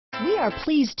We are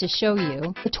pleased to show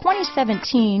you the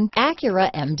 2017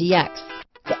 Acura MDX.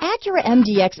 The Acura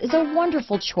MDX is a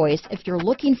wonderful choice if you're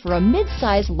looking for a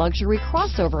mid-size luxury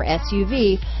crossover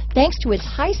SUV thanks to its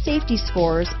high safety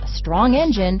scores, strong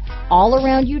engine,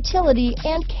 all-around utility,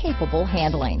 and capable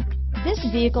handling. This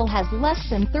vehicle has less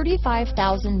than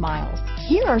 35,000 miles.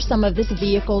 Here are some of this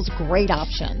vehicle's great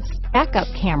options: backup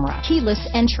camera, keyless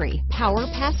entry, power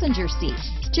passenger seat,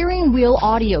 steering wheel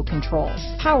audio controls,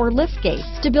 power liftgate,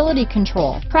 stability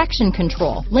control, traction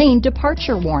control, lane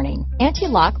departure warning,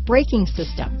 anti-lock braking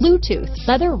system, Bluetooth,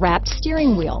 leather-wrapped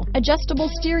steering wheel, adjustable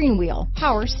steering wheel,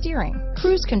 power steering,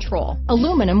 cruise control,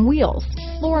 aluminum wheels,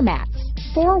 floor mats,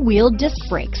 four-wheel disc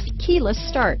brakes, keyless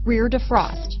start, rear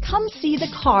defrost. Come see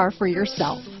the car for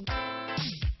yourself.